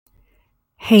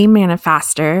Hey,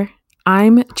 Manifester.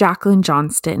 I'm Jacqueline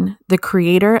Johnston, the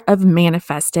creator of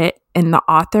Manifest It and the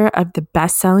author of the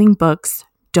best-selling books,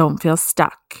 Don't Feel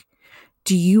Stuck.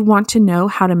 Do you want to know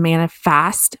how to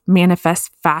manifest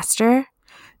faster?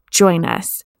 Join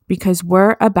us because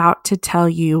we're about to tell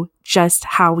you just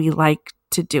how we like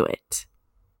to do it.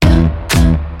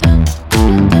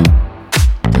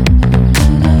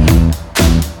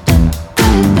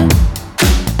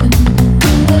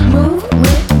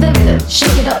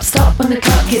 Shake it up, stop when the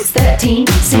clock hits 13.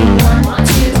 Sing 1,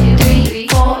 2, 3,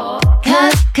 4.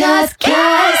 Cause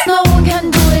no one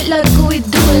can do it like we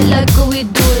do it, like we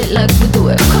do it, like we do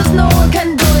it. Cause no one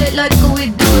can do it like we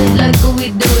do it, like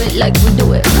we do it, like we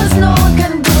do it. Cause no one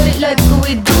can do it like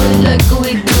we do it, like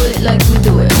we do it, like we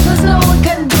do it. Cause no one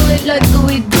can do it like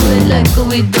we do it, like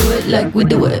we do it, like we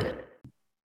do it.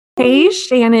 Hey,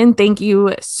 Shannon, thank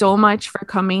you so much for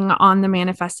coming on the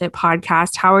Manifest It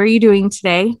podcast. How are you doing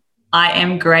today? I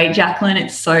am great, Jacqueline.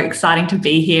 It's so exciting to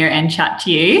be here and chat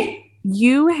to you.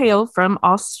 You hail from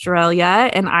Australia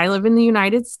and I live in the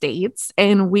United States,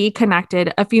 and we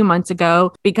connected a few months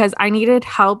ago because I needed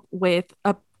help with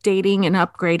updating and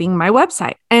upgrading my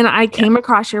website. And I came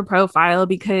across your profile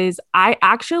because I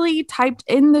actually typed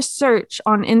in the search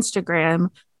on Instagram,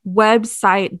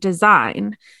 website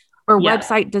design or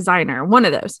website designer, one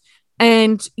of those.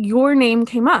 And your name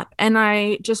came up and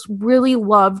I just really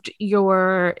loved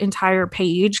your entire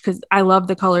page because I love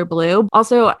the color blue.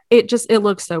 Also, it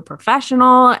looks so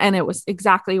professional and it was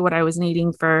exactly what I was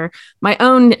needing for my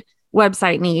own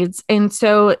website needs. And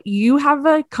so you have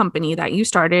a company that you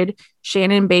started,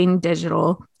 Shannon Bain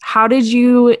Digital. How did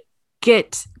you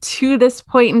get to this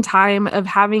point in time of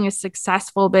having a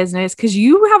successful business? Because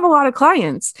you have a lot of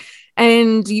clients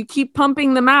and you keep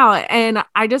pumping them out. And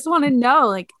I just want to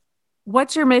know,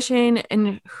 what's your mission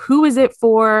and who is it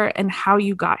for and how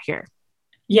you got here?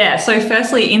 Yeah. So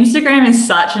firstly, Instagram is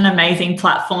such an amazing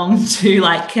platform to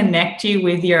connect you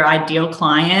with your ideal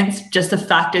clients. Just the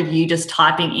fact of you just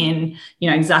typing in,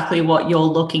 exactly what you're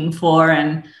looking for,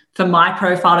 and for my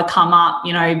profile to come up,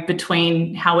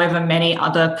 between however many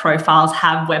other profiles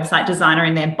have website designer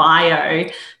in their bio,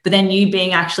 but then you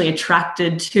being actually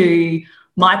attracted to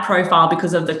my profile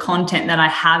because of the content that I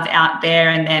have out there,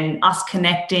 and then us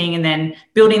connecting and then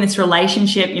building this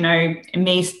relationship,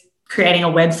 me creating a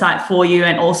website for you,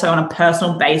 and also on a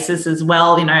personal basis as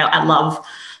well. I love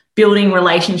building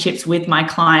relationships with my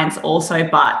clients also,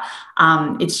 but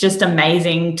it's just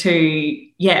amazing to,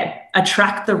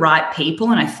 attract the right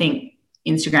people. And I think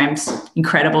Instagram's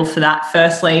incredible for that,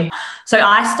 firstly. So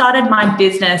I started my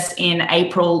business in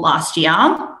April last year.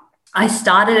 I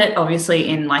started it obviously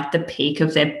in the peak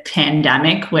of the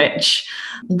pandemic, which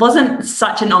wasn't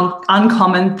such an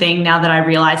uncommon thing now that I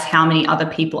realize how many other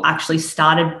people actually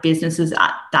started businesses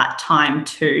at that time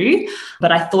too.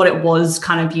 But I thought it was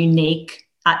kind of unique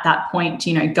at that point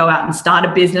to, go out and start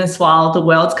a business while the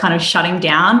world's kind of shutting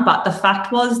down. But the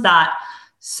fact was that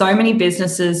so many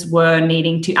businesses were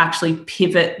needing to actually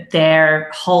pivot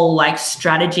their whole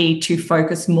strategy to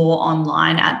focus more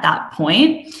online at that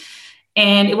point.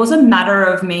 And it was a matter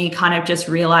of me kind of just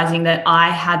realizing that I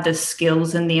had the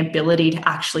skills and the ability to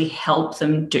actually help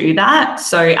them do that.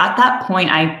 So at that point,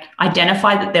 I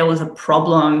identified that there was a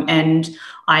problem, and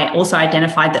I also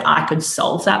identified that I could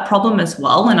solve that problem as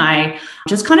well. And I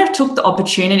just kind of took the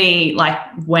opportunity,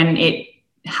 when it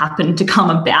happened to come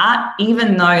about,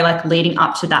 even though leading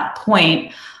up to that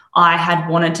point, I had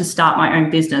wanted to start my own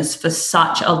business for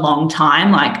such a long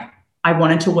time. I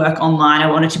wanted to work online. I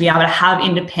wanted to be able to have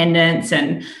independence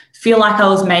and feel like I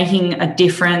was making a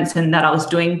difference and that I was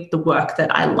doing the work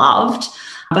that I loved.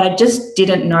 But I just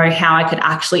didn't know how I could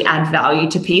actually add value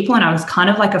to people. And I was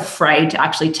kind of afraid to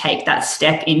actually take that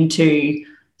step into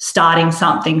starting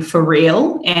something for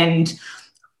real. And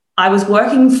I was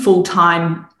working full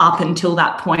time up until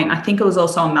that point. I think it was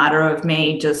also a matter of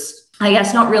me just,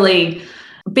 not really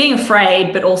being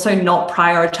afraid, but also not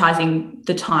prioritizing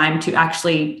the time to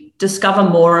actually discover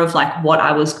more of what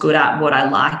I was good at, what I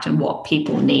liked, and what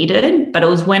people needed. But it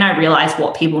was when I realized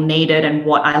what people needed and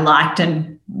what I liked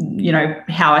and,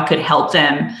 how I could help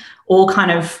them, all kind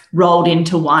of rolled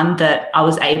into one, that I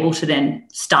was able to then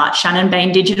start Shannon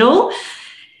Bain Digital.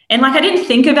 And I didn't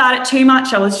think about it too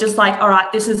much. I was just all right,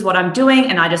 this is what I'm doing.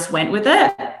 And I just went with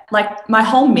it. My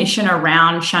whole mission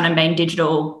around Shannon Bain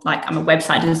Digital, I'm a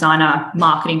website designer,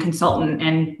 marketing consultant,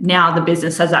 and now the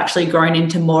business has actually grown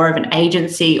into more of an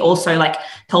agency, also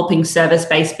helping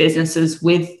service-based businesses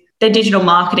with their digital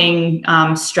marketing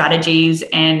strategies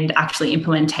and actually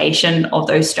implementation of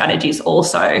those strategies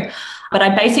also. But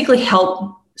I basically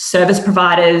help service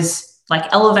providers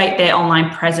elevate their online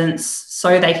presence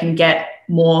so they can get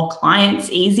more clients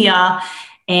easier.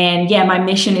 And yeah, my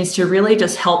mission is to really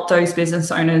just help those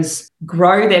business owners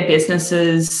grow their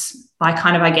businesses by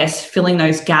kind of, I guess, filling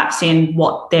those gaps in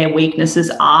what their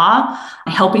weaknesses are,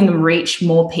 helping them reach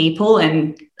more people.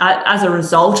 And as a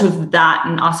result of that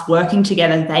and us working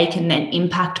together, they can then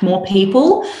impact more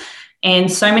people.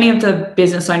 And so many of the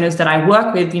business owners that I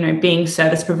work with, you know, being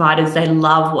service providers, they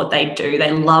love what they do.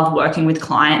 They love working with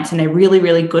clients and they're really,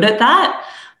 really good at that.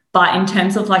 But in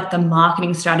terms of like the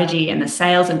marketing strategy and the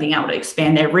sales and being able to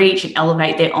expand their reach and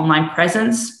elevate their online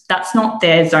presence, that's not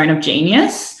their zone of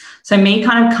genius. So me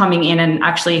kind of coming in and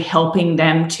actually helping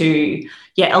them to,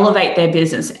 elevate their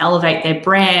business, elevate their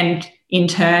brand, in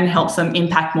turn helps them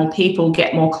impact more people,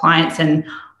 get more clients. And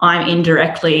I'm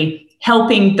indirectly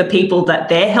helping the people that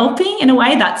they're helping in a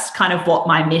way. That's kind of what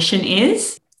my mission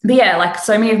is. But yeah, like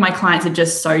so many of my clients are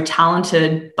just so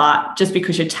talented, but just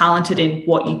because you're talented in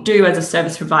what you do as a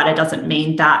service provider doesn't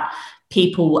mean that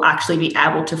people will actually be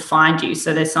able to find you.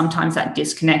 So there's sometimes that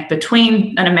disconnect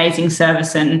between an amazing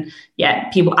service and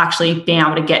people actually being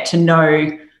able to get to know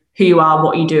who you are,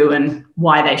 what you do, and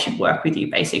why they should work with you,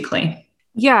 basically.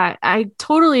 Yeah, I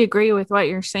totally agree with what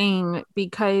you're saying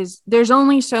because there's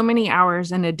only so many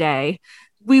hours in a day.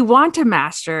 We want to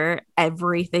master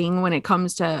everything when it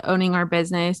comes to owning our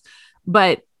business,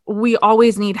 but we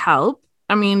always need help.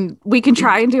 I mean, we can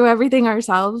try and do everything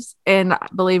ourselves. And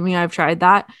believe me, I've tried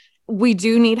that. We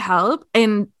do need help.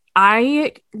 And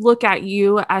I look at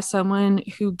you as someone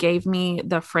who gave me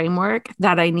the framework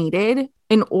that I needed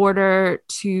in order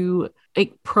to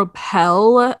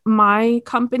propel my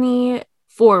company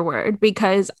forward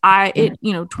because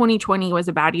 2020 was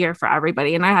a bad year for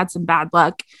everybody. And I had some bad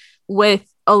luck with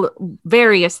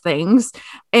various things.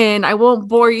 And I won't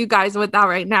bore you guys with that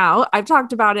right now. I've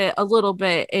talked about it a little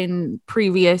bit in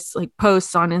previous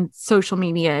posts on social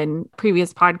media and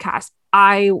previous podcasts.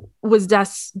 I was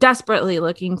desperately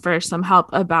looking for some help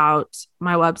about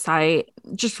my website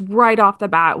just right off the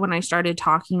bat when I started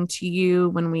talking to you,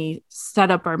 when we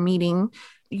set up our meeting.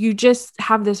 You just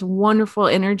have this wonderful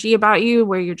energy about you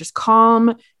where you're just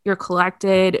calm, you're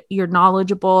collected, you're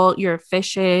knowledgeable, you're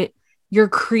efficient, you're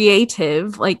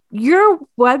creative. Like your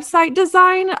website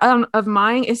design of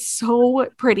mine is so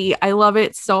pretty. I love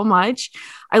it so much.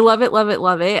 I love it, love it,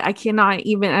 love it. I cannot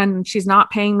even, and she's not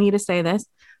paying me to say this.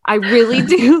 I really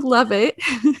do love it.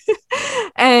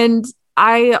 And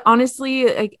I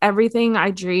honestly, everything I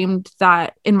dreamed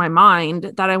that in my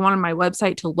mind that I wanted my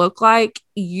website to look like,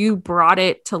 you brought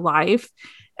it to life.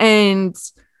 And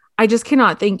I just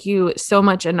cannot thank you so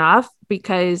much enough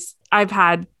because I've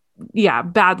had,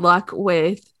 bad luck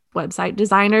with website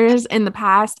designers in the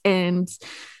past and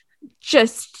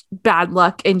just bad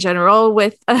luck in general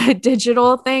with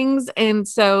digital things. And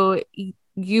so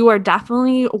you are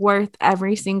definitely worth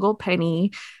every single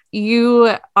penny.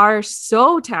 You are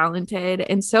so talented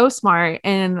and so smart.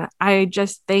 And I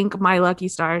just thank my lucky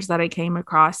stars that I came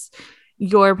across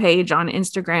your page on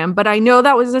Instagram. But I know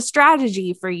that was a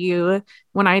strategy for you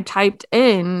when I typed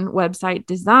in website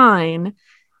design.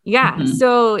 Yeah. Mm-hmm.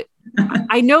 So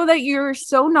I know that you're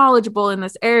so knowledgeable in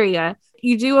this area.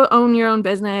 You do own your own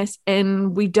business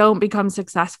and we don't become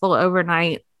successful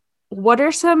overnight. What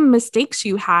are some mistakes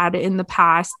you had in the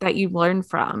past that you learned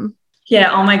from?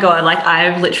 Yeah. Oh my God.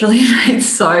 I've literally made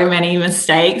so many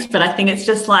mistakes, but I think it's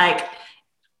just like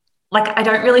I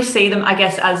don't really see them, I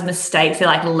guess, as mistakes. They're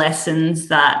like lessons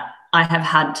that I have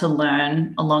had to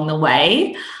learn along the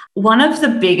way. One of the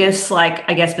biggest,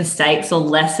 mistakes or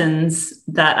lessons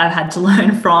that I've had to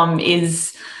learn from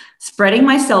is spreading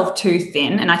myself too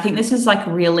thin. And I think this is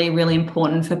really, really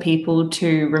important for people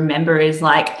to remember is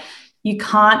you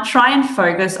can't try and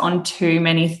focus on too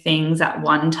many things at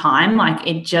one time.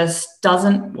 It just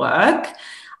doesn't work.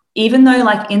 Even though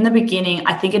in the beginning,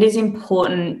 I think it is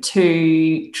important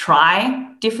to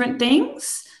try different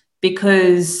things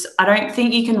because I don't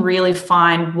think you can really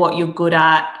find what you're good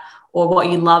at or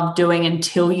what you love doing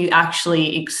until you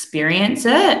actually experience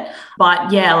it.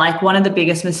 But one of the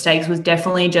biggest mistakes was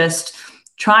definitely just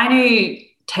trying to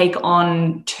take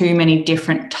on too many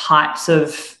different types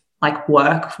of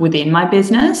work within my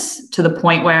business to the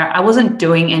point where I wasn't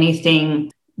doing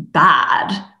anything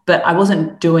bad, but I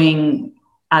wasn't doing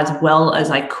as well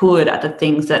as I could at the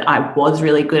things that I was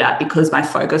really good at because my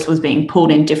focus was being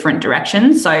pulled in different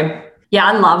directions. So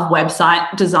I love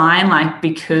website design,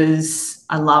 because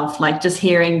I love just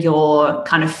hearing your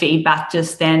kind of feedback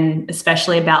just then,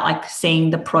 especially about seeing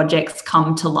the projects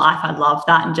come to life. I love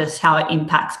that and just how it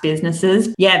impacts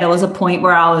businesses. Yeah, there was a point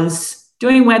where I was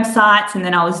doing websites and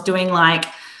then I was doing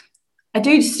I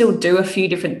do still do a few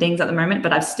different things at the moment,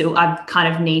 but I've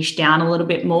kind of niched down a little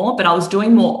bit more, but I was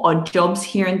doing more odd jobs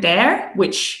here and there,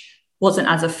 which wasn't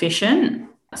as efficient.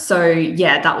 So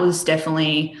yeah, that was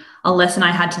definitely a lesson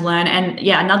I had to learn. And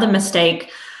yeah, another mistake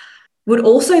would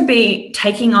also be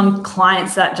taking on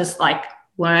clients that just like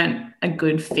weren't a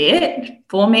good fit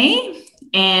for me.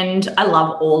 And I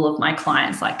love all of my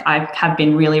clients. Like I have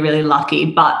been really, really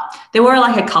lucky, but there were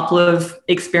like a couple of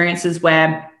experiences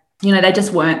where, you know, they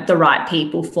just weren't the right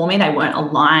people for me. They weren't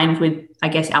aligned with, I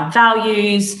guess, our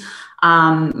values,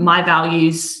 my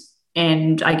values,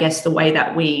 and I guess the way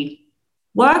that we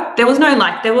work. There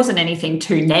wasn't anything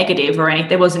too negative or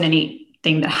there wasn't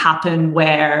anything that happened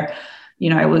where, you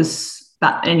know, it was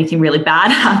anything really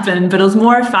bad happened, but it was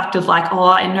more a fact of like, oh,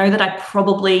 I know that I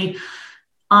probably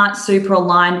aren't super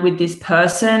aligned with this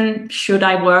person. Should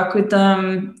I work with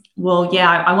them? Well,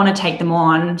 yeah, I want to take them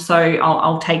on. So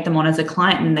I'll take them on as a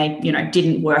client, and they, you know,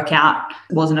 didn't work out.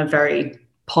 It wasn't a very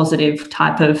positive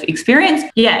type of experience.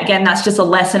 Yeah, again, that's just a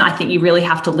lesson. I think you really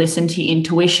have to listen to your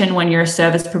intuition when you're a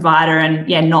service provider, and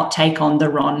yeah, not take on the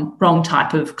wrong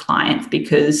type of clients,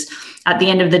 because at the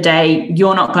end of the day,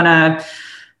 you're not going to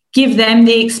give them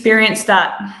the experience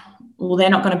that, well, they're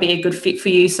not going to be a good fit for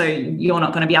you. So you're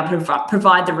not going to be able to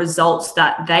provide the results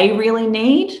that they really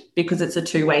need, because it's a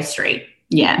two-way street.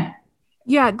 Yeah.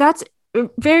 Yeah, that's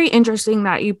very interesting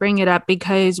that you bring it up,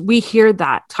 because we hear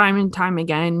that time and time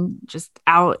again, just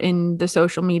out in the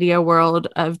social media world,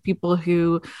 of people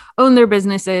who own their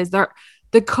businesses.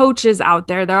 The coaches out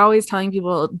there, they're always telling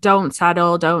people, don't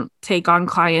settle, don't take on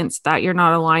clients that you're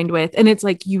not aligned with. And it's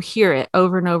like, you hear it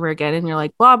over and over again, and you're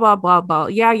like, blah, blah, blah, blah.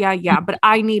 Yeah. But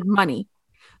I need money.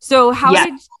 So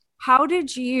how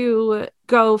did you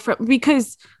go from,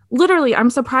 because literally, I'm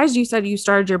surprised you said you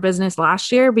started your business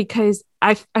last year, because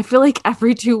I feel like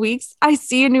every 2 weeks I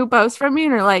see a new post from you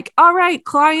and you're like, all right,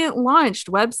 client launched,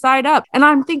 website up. And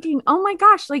I'm thinking, oh my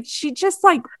gosh, like she just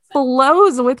like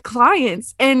flows with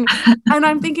clients. And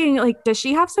I'm thinking, like, does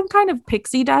she have some kind of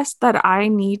pixie dust that I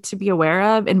need to be aware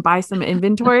of and buy some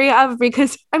inventory of?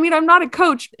 Because I mean, I'm not a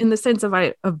coach in the sense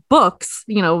of books,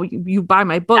 you know, you buy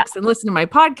my books and listen to my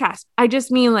podcast. I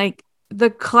just mean like, the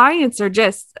clients are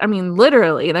just, I mean,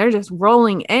 literally, they're just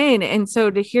rolling in. And so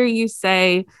to hear you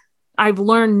say, I've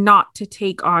learned not to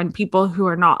take on people who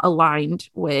are not aligned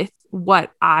with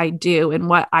what I do and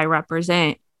what I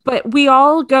represent. But we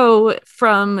all go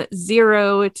from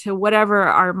zero to whatever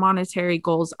our monetary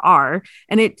goals are.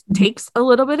 And it takes a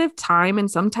little bit of time,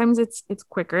 and sometimes it's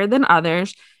quicker than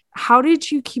others. How did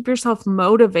you keep yourself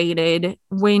motivated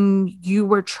when you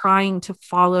were trying to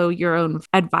follow your own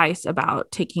advice about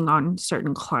taking on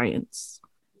certain clients?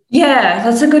 Yeah,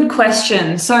 that's a good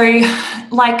question. So,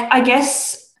 like, I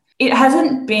guess it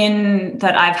hasn't been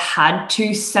that I've had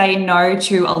to say no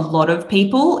to a lot of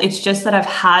people. It's just that I've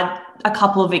had a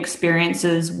couple of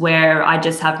experiences where I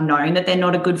just have known that they're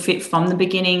not a good fit from the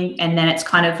beginning. And then it's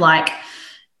kind of like,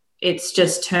 it's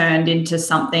just turned into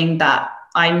something that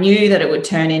I knew that it would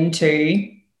turn into.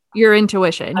 Your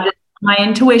intuition. My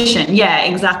intuition. Yeah,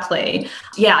 exactly.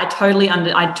 Yeah, I totally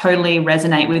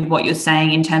resonate with what you're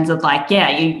saying in terms of like, yeah,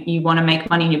 you want to make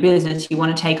money in your business, you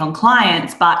want to take on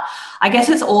clients, but I guess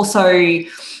it's also,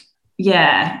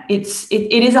 yeah, it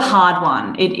is a hard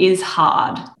one. It is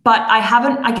hard, but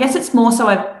I guess it's more so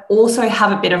I also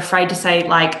have a bit afraid to say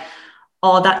like,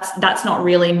 oh, that's not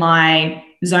really my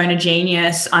zone of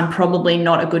genius. I'm probably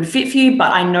not a good fit for you,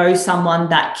 but I know someone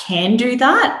that can do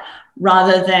that,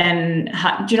 rather than,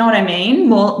 do you know what I mean?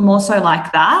 More so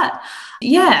like that.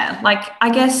 Yeah. Like, I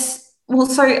guess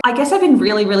I've been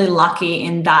really, really lucky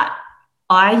in that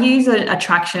I use an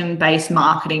attraction-based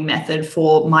marketing method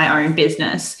for my own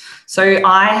business. So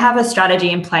I have a strategy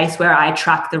in place where I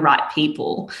attract the right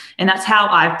people. And that's how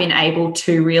I've been able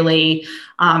to really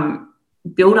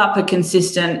build up a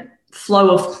consistent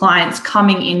flow of clients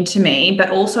coming into me, but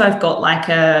also I've got like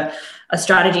a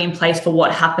strategy in place for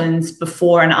what happens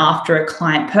before and after a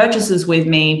client purchases with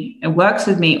me and works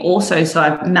with me also. So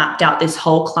I've mapped out this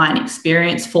whole client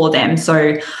experience for them.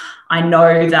 So I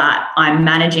know that I'm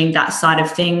managing that side of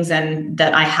things and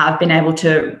that I have been able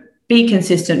to be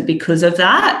consistent because of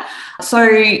that.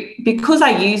 So because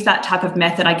I use that type of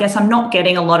method, I guess I'm not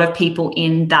getting a lot of people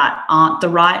in that aren't the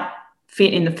right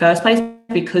fit in the first place,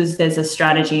 because there's a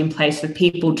strategy in place for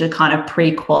people to kind of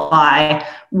pre-qualify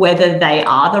whether they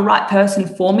are the right person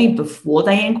for me before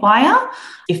they inquire,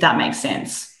 if that makes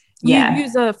sense. Yeah. You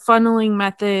use a funneling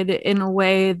method in a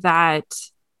way that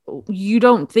you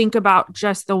don't think about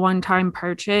just the one-time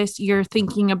purchase. You're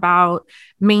thinking about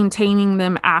maintaining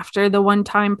them after the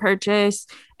one-time purchase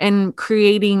and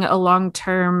creating a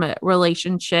long-term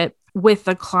relationship with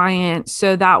the client.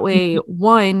 So that way,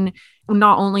 one,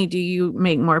 not only do you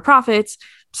make more profits,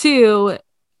 two,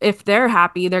 if they're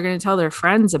happy, they're going to tell their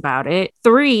friends about it.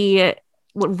 Three,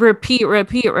 repeat.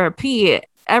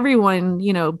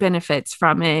 Everyone, benefits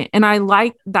from it. And I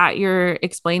like that you're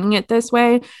explaining it this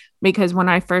way, because when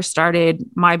I first started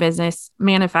my business,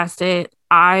 Manifest It,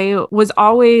 I was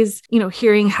always,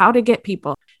 hearing how to get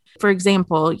people. For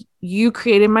example, you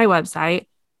created my website,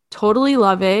 totally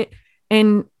love it.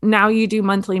 And now you do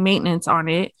monthly maintenance on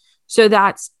it. So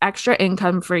that's extra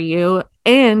income for you.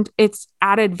 And it's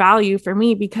added value for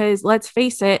me because let's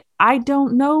face it, I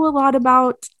don't know a lot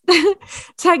about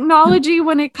technology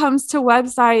when it comes to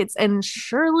websites. And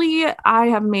surely I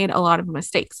have made a lot of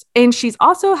mistakes. And she's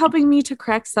also helping me to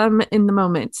correct some in the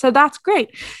moment. So that's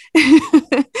great. Yeah,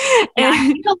 I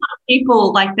think a lot of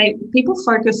people people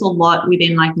focus a lot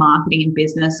within like marketing and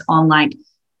business on like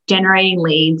generating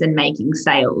leads and making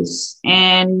sales.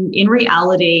 And in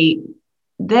reality,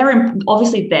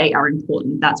 obviously they are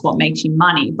important. That's what makes you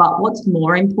money. But what's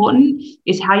more important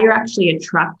is how you're actually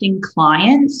attracting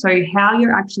clients. So how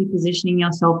you're actually positioning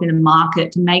yourself in a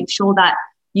market to make sure that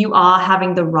you are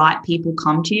having the right people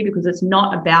come to you, because it's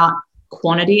not about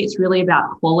quantity. It's really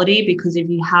about quality, because if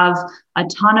you have a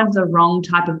ton of the wrong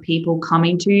type of people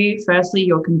coming to you, firstly,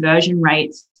 your conversion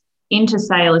rates into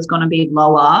sale is going to be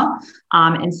lower.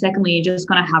 And secondly, you're just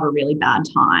going to have a really bad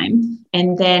time.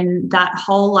 And then that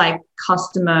whole like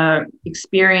customer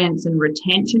experience and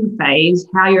retention phase,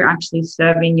 how you're actually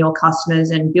serving your customers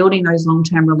and building those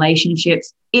long-term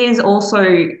relationships, is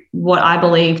also what I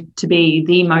believe to be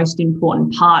the most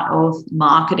important part of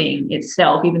marketing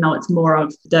itself, even though it's more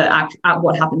of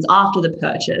what happens after the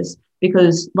purchase.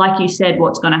 Because like you said,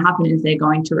 what's going to happen is they're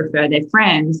going to refer their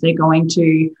friends. They're going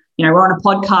to, we're on a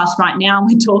podcast right now.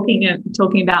 We're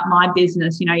talking about my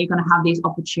business. You're going to have these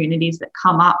opportunities that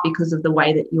come up because of the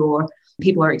way that your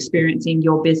people are experiencing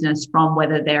your business, from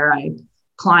whether they're a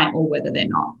client or whether they're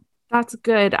not. That's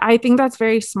good. I think that's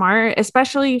very smart,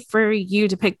 especially for you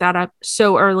to pick that up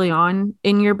so early on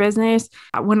in your business.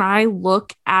 When I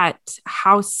look at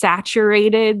how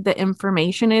saturated the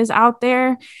information is out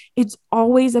there, it's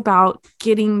always about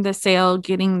getting the sale,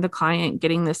 getting the client,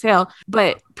 getting the sale.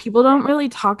 But people don't really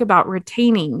talk about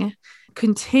retaining,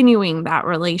 continuing that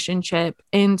relationship.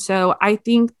 And so I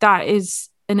think that is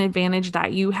an advantage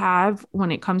that you have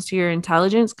when it comes to your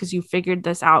intelligence, because you figured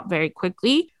this out very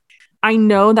quickly. I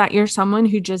know that you're someone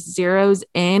who just zeroes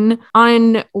in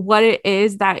on what it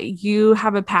is that you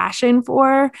have a passion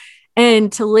for,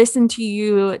 and to listen to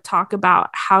you talk about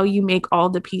how you make all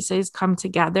the pieces come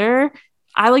together.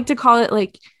 I like to call it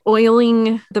like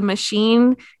oiling the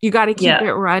machine. You got to keep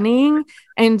it running.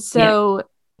 And so,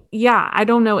 I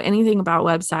don't know anything about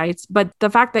websites, but the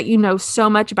fact that you know so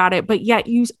much about it, but yet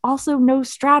you also know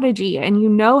strategy, and you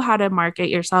know how to market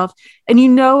yourself, and you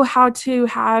know how to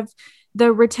have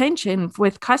the retention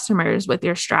with customers with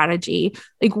your strategy.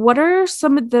 Like, what are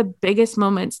some of the biggest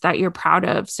moments that you're proud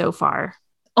of so far?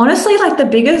 Honestly, like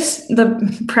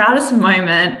the proudest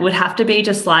moment would have to be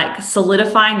just like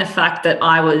solidifying the fact that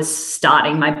I was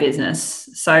starting my business.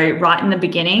 So right in the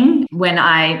beginning, when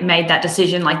I made that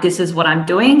decision, like, this is what I'm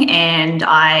doing. And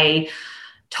I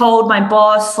told my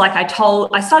boss,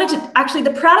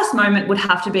 the proudest moment would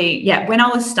have to be, when I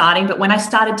was starting, but when I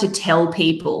started to tell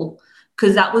people,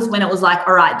 because that was when it was like,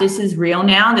 all right, this is real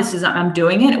now. I'm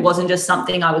doing it. It wasn't just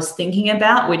something I was thinking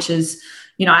about, which is,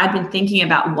 I'd been thinking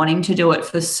about wanting to do it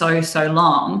for so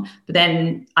long, but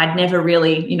then I'd never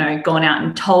really, gone out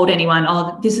and told anyone,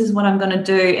 oh, this is what I'm going to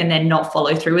do, and then not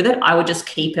follow through with it. I would just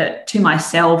keep it to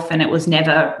myself, and it was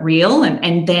never real.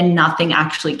 And then nothing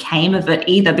actually came of it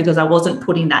either, because I wasn't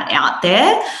putting that out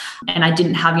there, and I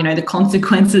didn't have, the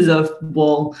consequences of,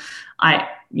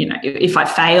 if I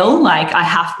fail, like I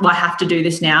have to do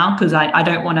this now, because I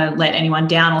don't want to let anyone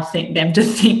down or think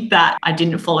that I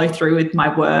didn't follow through with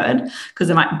my word, because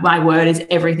my word is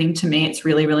everything to me. It's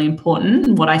really, really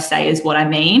important. What I say is what I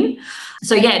mean.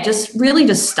 So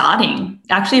just starting,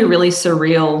 actually a really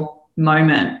surreal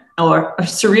moment, or a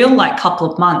surreal like couple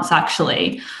of months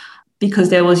actually, because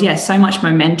there was, so much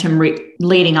momentum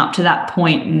leading up to that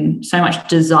point, and so much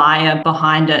desire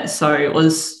behind it. So it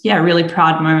was, a really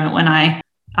proud moment when I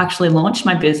actually launched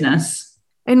my business.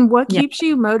 And what keeps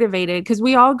you motivated? Because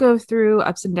we all go through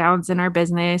ups and downs in our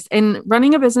business, and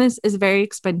running a business is very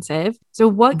expensive. So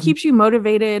what keeps you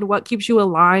motivated? What keeps you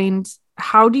aligned?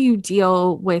 How do you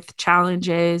deal with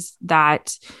challenges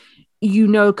that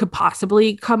could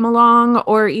possibly come along,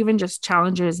 or even just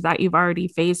challenges that you've already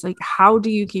faced? Like, how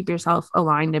do you keep yourself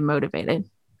aligned and motivated?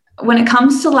 When it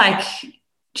comes to like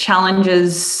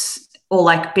challenges, or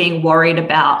like being worried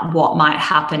about what might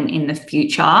happen in the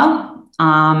future.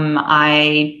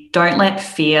 I don't let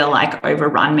fear like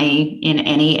overrun me in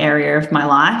any area of my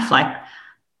life. Like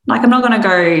I'm not going to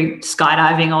go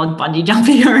skydiving or bungee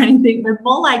jumping or anything, but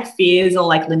more like fears or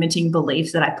like limiting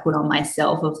beliefs that I put on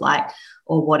myself of like,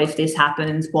 or what if this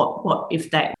happens? What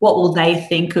will they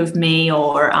think of me?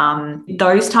 Or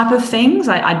those type of things.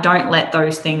 I don't let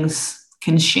those things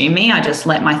consume me. I just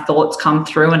let my thoughts come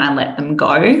through and I let them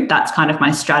go. That's kind of my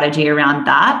strategy around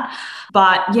that.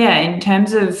 But yeah, in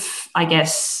terms of, I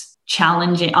guess,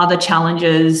 challenging other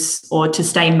challenges or to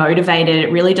stay motivated,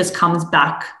 it really just comes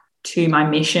back to my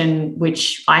mission,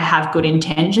 which I have good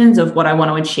intentions of what I want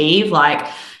to achieve. Like,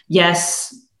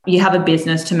 yes, you have a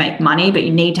business to make money, but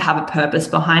you need to have a purpose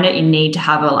behind it. You need to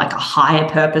have a higher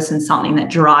purpose and something that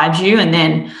drives you. And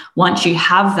then once you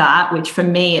have that, which for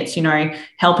me, it's,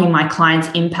 helping my clients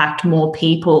impact more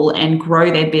people and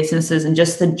grow their businesses, and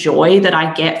just the joy that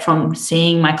I get from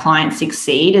seeing my clients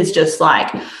succeed is just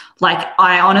like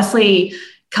I honestly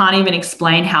can't even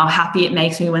explain how happy it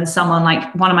makes me when someone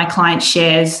like one of my clients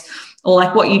shares, or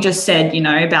like what you just said,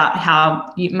 about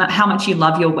how much you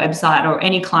love your website, or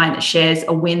any client that shares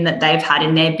a win that they've had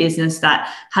in their business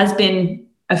that has been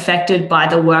affected by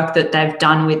the work that they've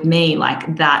done with me.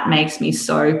 Like, that makes me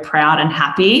so proud and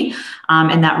happy.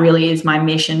 And that really is my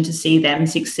mission, to see them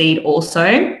succeed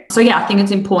also. So yeah, I think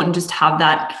it's important just to have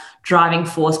that driving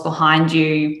force behind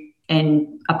you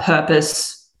and a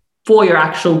purpose for your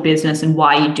actual business and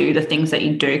why you do the things that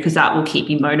you do, because that will keep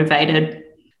you motivated.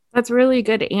 That's a really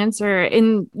good answer.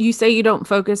 And you say you don't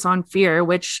focus on fear,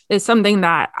 which is something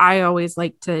that I always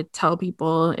like to tell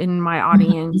people in my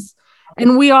audience.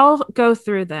 And we all go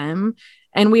through them,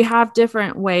 and we have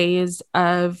different ways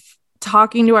of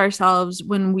talking to ourselves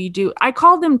when we do. I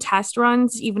call them test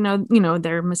runs, even though,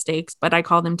 they're mistakes, but I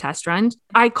call them test runs.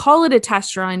 I call it a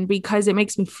test run because it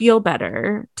makes me feel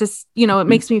better. It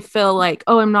makes me feel like,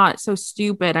 oh, I'm not so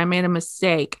stupid. I made a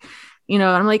mistake.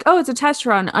 I'm like, oh, it's a test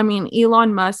run. I mean,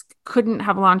 Elon Musk couldn't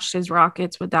have launched his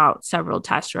rockets without several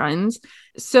test runs.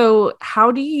 So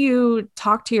how do you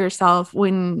talk to yourself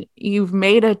when you've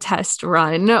made a test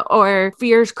run, or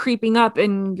fear's creeping up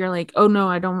and you're like, oh no,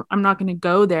 I'm not going to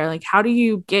go there. Like, how do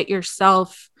you get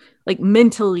yourself, like,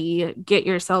 mentally get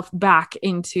yourself back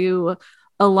into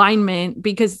alignment?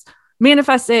 Because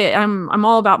manifest it, I'm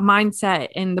all about mindset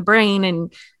and the brain.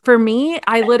 And for me,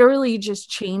 I literally just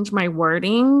change my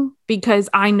wording, because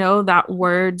I know that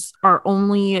words are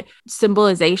only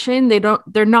symbolization.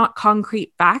 They're not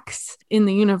concrete facts in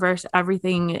the universe.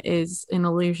 Everything is an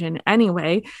illusion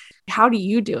anyway. How do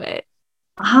you do it?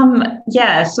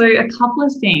 So a couple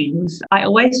of things. I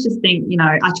always just think,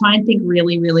 I try and think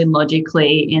really, really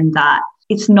logically, in that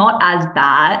it's not as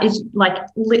bad. It's like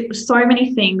so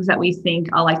many things that we think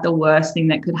are like the worst thing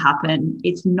that could happen.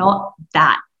 It's not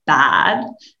that bad.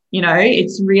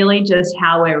 It's really just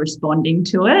how we're responding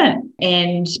to it.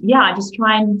 And yeah, I just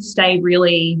try and stay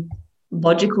really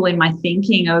logical in my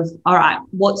thinking of, all right,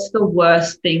 what's the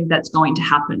worst thing that's going to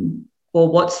happen? Or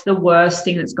what's the worst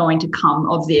thing that's going to come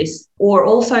of this? Or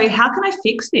also, how can I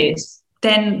fix this?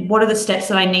 Then what are the steps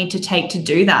that I need to take to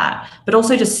do that? But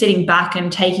also just sitting back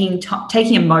and taking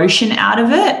emotion out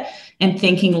of it and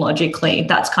thinking logically.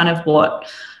 That's kind of what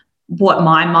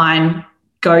my mind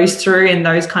goes through in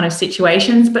those kind of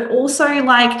situations. But also,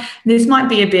 like, this might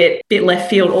be a bit left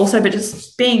field also, but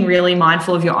just being really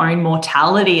mindful of your own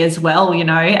mortality as well.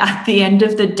 At the end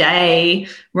of the day,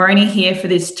 we're only here for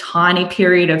this tiny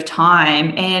period of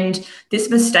time. And this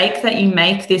mistake that you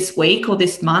make this week or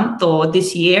this month or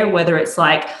this year, whether it's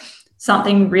like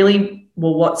something really,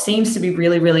 well, what seems to be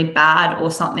really, really bad, or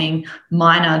something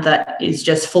minor that is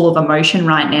just full of emotion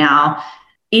right now,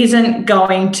 isn't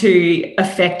going to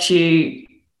affect you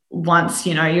once,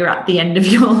 you're at the end of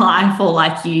your life, or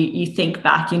like you think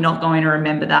back. You're not going to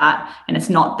remember that, and it's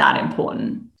not that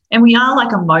important. And we are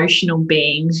like emotional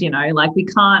beings, like we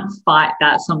can't fight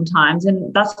that sometimes.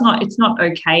 And it's not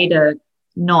okay to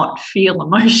not feel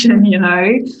emotion,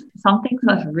 Some things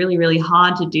are really, really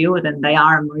hard to deal with, and they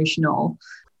are emotional.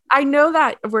 I know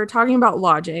that we're talking about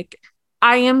logic.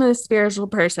 I am a spiritual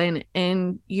person,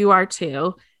 and you are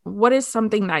too. What is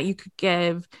something that you could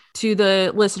give to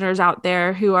the listeners out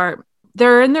there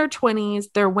they're in their 20s,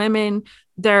 they're women,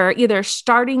 they're either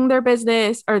starting their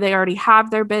business or they already have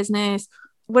their business?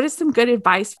 What is some good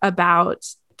advice about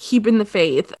keeping the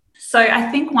faith? So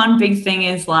I think one big thing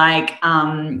is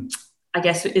I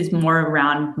guess is more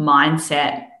around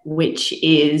mindset, which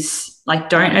is like,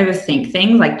 don't overthink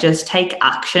things, like just take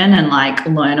action and like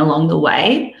learn along the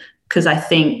way. Because I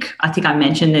think I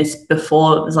mentioned this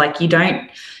before. It was like, you don't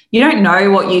you don't know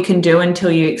what you can do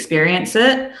until you experience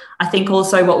it. I think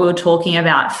also what we were talking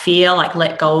about, fear, like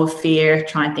let go of fear,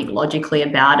 try and think logically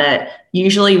about it.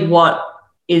 Usually what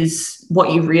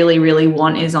you really, really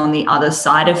want is on the other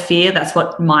side of fear. That's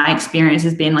what my experience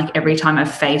has been. Like every time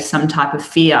I've faced some type of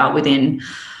fear within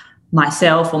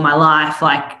myself or my life,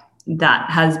 like that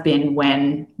has been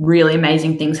when really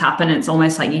amazing things happen. It's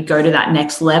almost like you go to that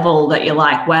next level that you're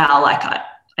like, wow,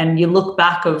 and you look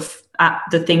back at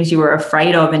the things you were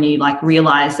afraid of and you like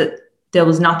realize that there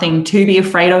was nothing to be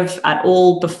afraid of at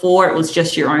all before. It was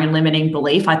just your own limiting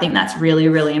belief. I think that's really,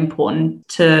 really important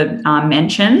to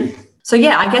mention. So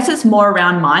yeah, I guess it's more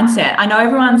around mindset. I know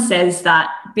everyone says that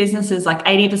business is like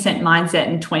 80% mindset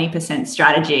and 20%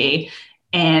 strategy.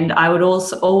 And I would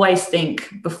also always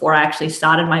think before I actually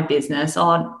started my business,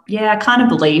 oh yeah, I kind of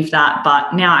believe that,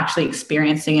 but now actually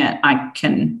experiencing it, I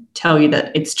can tell you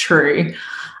that it's true.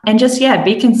 And just, yeah,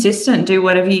 be consistent, do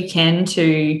whatever you can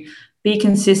to be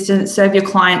consistent, serve your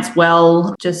clients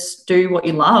well, just do what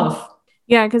you love.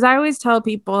 Yeah, because I always tell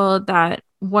people that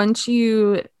once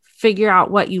you figure out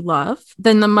what you love,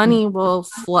 then the money will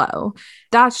flow.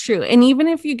 That's true. And even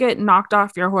if you get knocked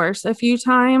off your horse a few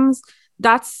times,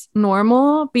 that's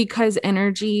normal because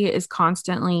energy is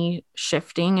constantly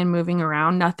shifting and moving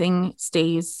around. Nothing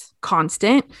stays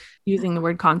constant, using the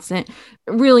word constant.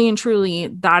 Really and truly,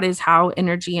 that is how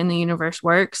energy in the universe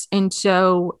works. And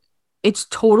so it's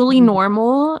totally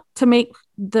normal to make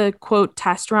the quote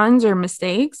test runs or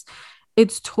mistakes.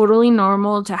 It's totally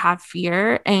normal to have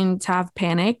fear and to have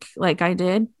panic like I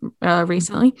did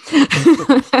recently.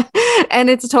 And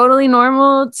it's totally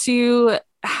normal to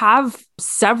have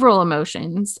several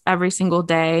emotions every single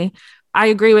day. I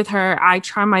agree with her. I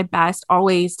try my best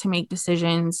always to make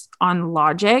decisions on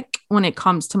logic when it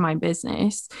comes to my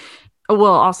business.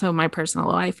 Well, also my personal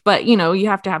life, but you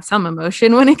have to have some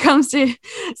emotion when it comes to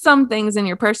some things in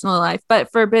your personal life.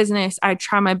 But for business, I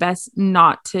try my best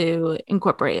not to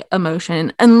incorporate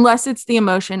emotion unless it's the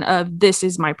emotion of this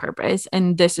is my purpose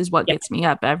and this is what gets me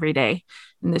up every day.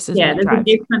 And this is there's a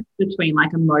difference between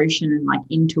like emotion and like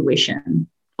intuition,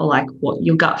 or like what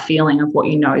your gut feeling of what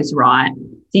you know is right.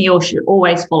 So you should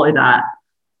always follow that,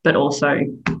 but also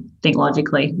think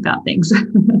logically about things.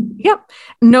 Yep.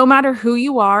 No matter who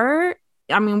you are,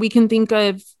 I mean, we can think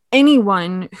of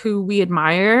anyone who we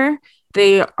admire.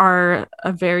 They are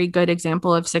a very good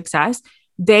example of success.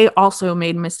 They also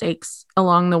made mistakes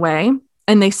along the way,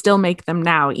 and they still make them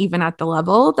now, even at the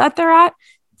level that they're at.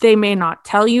 They may not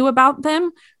tell you about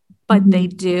them, but they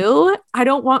do. I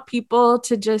don't want people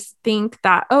to just think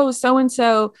that, oh,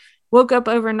 so-and-so woke up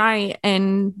overnight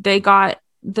and they got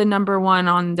the number one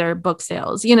on their book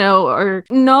sales, or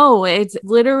no, it's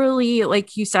literally,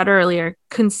 like you said earlier,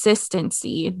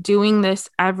 consistency, doing this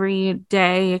every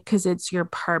day because it's your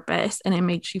purpose and it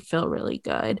makes you feel really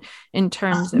good in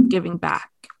terms of giving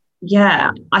back.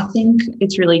 Yeah, I think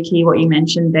it's really key what you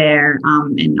mentioned there.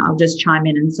 And I'll just chime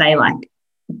in and say, like,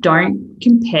 don't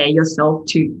compare yourself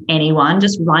to anyone.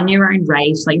 Just run your own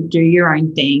race, like do your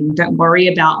own thing. Don't worry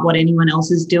about what anyone else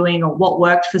is doing or what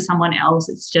worked for someone else.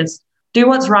 It's just do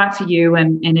what's right for you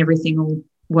and everything will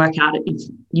work out if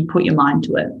you put your mind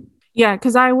to it. Yeah,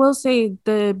 because I will say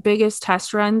the biggest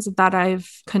test runs that I've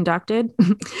conducted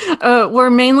were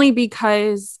mainly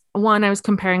because, one, I was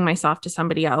comparing myself to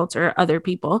somebody else or other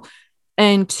people.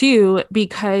 And two,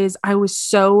 because I was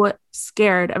so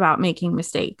scared about making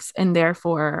mistakes and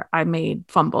therefore I made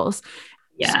fumbles.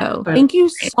 Yeah. So thank you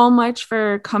so much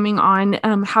for coming on.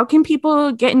 How can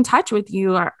people get in touch with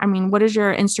you? What is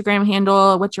your Instagram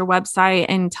handle? What's your website?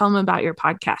 And tell them about your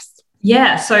podcast.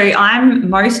 Yeah, so I'm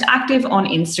most active on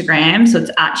Instagram. So it's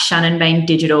at Shannon Bain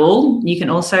Digital. You can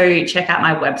also check out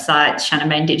my website,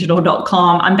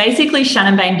 shannonbaindigital.com. I'm basically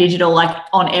Shannon Bain Digital, like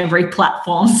on every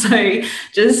platform. So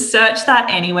just search that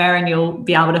anywhere and you'll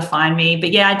be able to find me.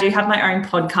 But yeah, I do have my own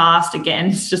podcast. Again,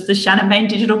 it's just the Shannon Bain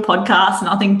Digital podcast,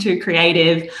 nothing too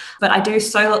creative. But I do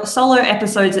solo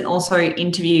episodes and also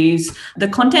interviews. The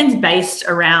content's based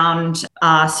around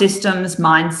systems,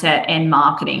 mindset, and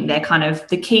marketing. They're kind of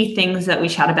the key things that we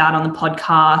chat about on the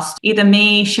podcast, either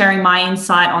me sharing my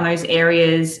insight on those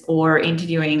areas or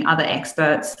interviewing other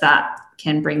experts that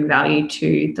can bring value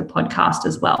to the podcast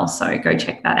as well. So go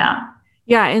check that out.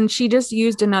 Yeah. And she just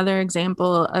used another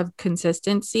example of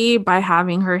consistency by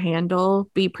having her handle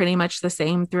be pretty much the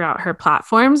same throughout her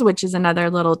platforms, which is another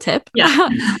little tip. Yeah.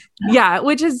 Yeah.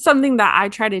 Which is something that I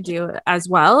try to do as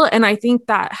well. And I think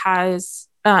that has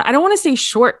I don't want to say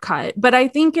shortcut, but I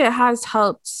think it has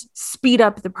helped speed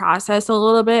up the process a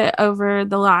little bit over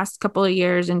the last couple of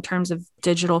years in terms of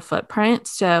digital footprint.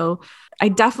 So I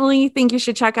definitely think you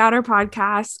should check out her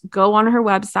podcast. Go on her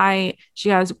website. She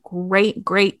has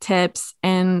great tips.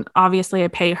 And obviously I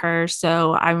pay her.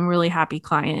 So I'm a really happy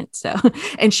client. So,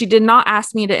 and she did not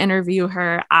ask me to interview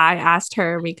her. I asked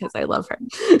her because I love her.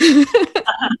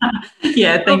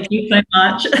 Yeah, thank you so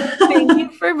much. Thank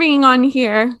you for being on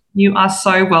here. You are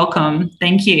so welcome.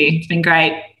 Thank you. It's been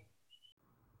great.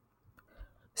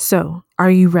 So,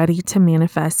 are you ready to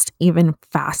manifest even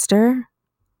faster?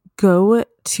 Go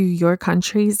to your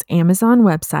country's Amazon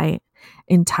website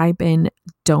and type in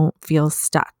 "don't feel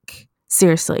stuck."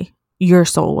 Seriously, your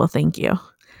soul will thank you.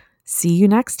 See you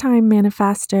next time,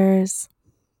 manifestors.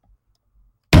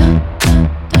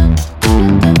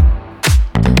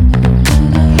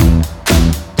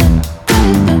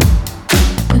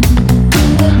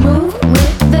 Move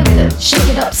with the rhythm. Shake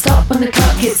it up, stop when the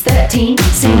clock hits 13.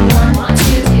 Sing 1,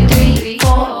 2, 3,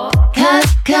 4.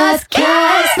 Cause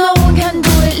no one can do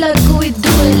it like we do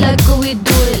it, like we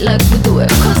do it, like we do it.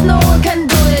 Cause no one can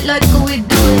do it like we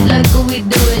do it, like we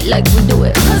do it, like we do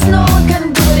it. Cause no one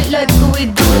can do it like we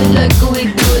do it, like we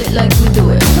do it, like we do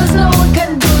it. Cause no one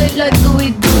can do it like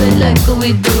we do it, like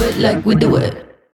we do it, like we do it.